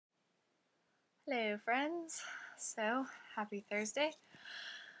Hello, friends. So, happy Thursday.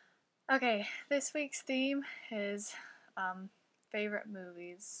 Okay, this week's theme is favorite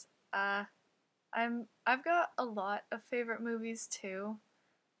movies. I've got a lot of favorite movies too,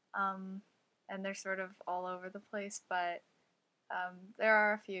 um, and they're sort of all over the place. But there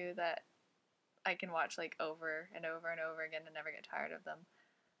are a few that I can watch like over and over and over again and never get tired of them.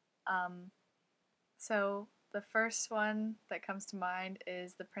 Um, so the first one that comes to mind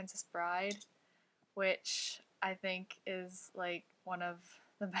is The Princess Bride, which I think is like one of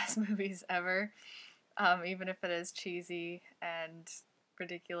the best movies ever, even if it is cheesy and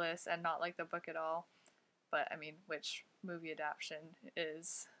ridiculous and not like the book at all. But I mean, which movie adaptation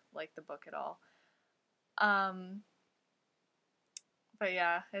is like the book at all? Um, but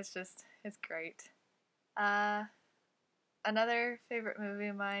yeah, it's great. Uh, Another favorite movie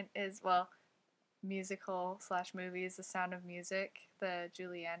of mine is, well, musical slash movie is The Sound of Music, the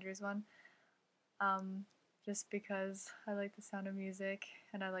Julie Andrews one. Um, just because I like the sound of music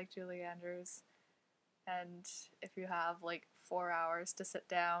and I like Julie Andrews. And if you have like 4 hours to sit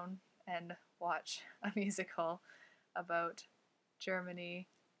down and watch a musical about Germany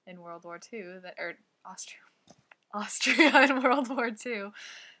in World War II, that or Austria in World War II,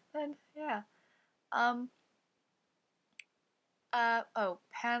 then yeah. Um. Oh,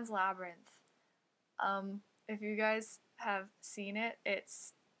 Pan's Labyrinth. If you guys have seen it,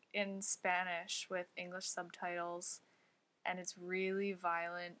 it's in Spanish with English subtitles, and it's really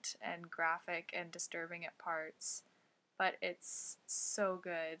violent and graphic and disturbing at parts, but it's so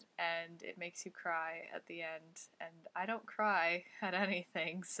good and it makes you cry at the end, and I don't cry at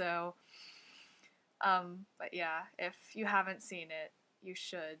anything, so but yeah, if you haven't seen it, you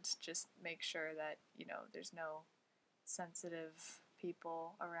should just make sure that, there's no sensitive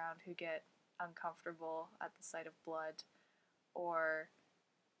people around who get uncomfortable at the sight of blood or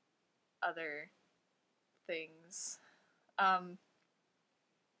other things. Um,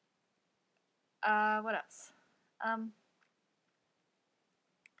 what else? Um,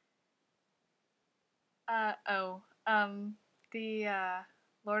 oh, the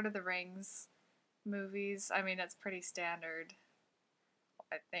Lord of the Rings movies. I mean, that's pretty standard,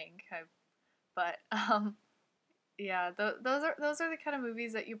 I think. But yeah, those are the kind of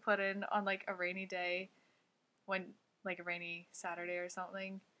movies that you put in on like a rainy day, when like a rainy Saturday or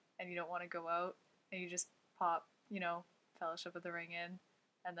something, and you don't want to go out, and you just pop, Fellowship of the Ring in,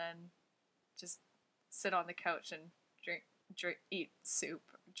 and then just sit on the couch and eat soup,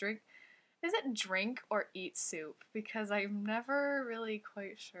 drink. Is it drink or eat soup? Because I'm never really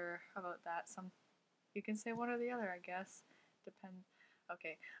quite sure about that. You can say one or the other, I guess. Depend.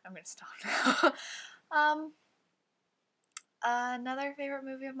 Okay, I'm gonna stop now. um, Another favorite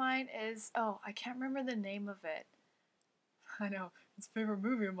movie of mine is, oh, I can't remember the name of it. I know it's a favorite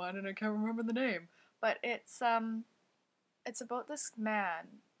movie of mine, and I can't remember the name. But it's about this man,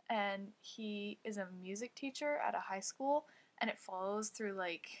 and he is a music teacher at a high school, and it follows through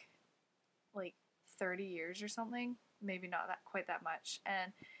like 30 years or something, maybe not that quite that much.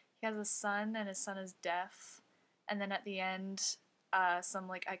 And he has a son, and his son is deaf. And then at the end, some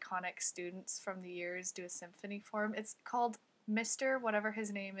like iconic students from the years do a symphony for him. It's called Mr. Whatever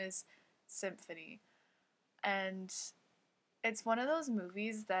his name is, Symphony. And it's one of those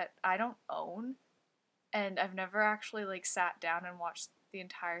movies that I don't own, and I've never actually like sat down and watched the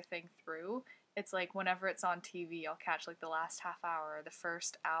entire thing through. It's like whenever it's on TV, I'll catch like the last half hour, or the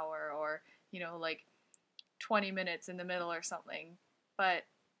first hour, or like 20 minutes in the middle or something. But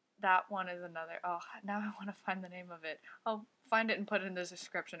that one is another. Oh, now I want to find the name of it. I'll find it and put it in the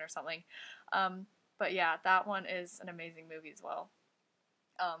description or something. But yeah, that one is an amazing movie as well.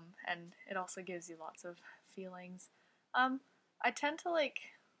 And it also gives you lots of feelings. Um, I tend to like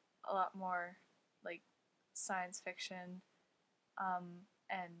a lot more like science fiction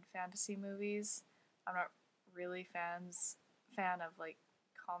and fantasy movies. I'm not really fan of like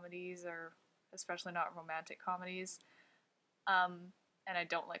comedies, or especially not romantic comedies. And I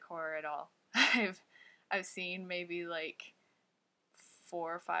don't like horror at all. I've seen maybe like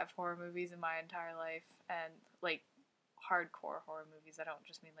 4 or 5 horror movies in my entire life, and like hardcore horror movies. I don't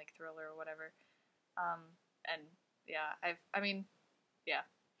just mean like thriller or whatever. Um, and yeah, I mean, yeah.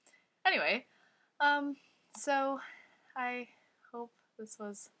 Anyway, um, so I hope this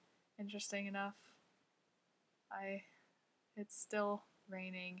was interesting enough. I It's still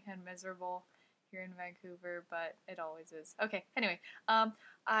raining and miserable here in Vancouver, but it always is. Okay, anyway,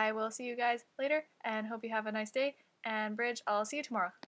 I will see you guys later and hope you have a nice day. And Bridge, I'll see you tomorrow.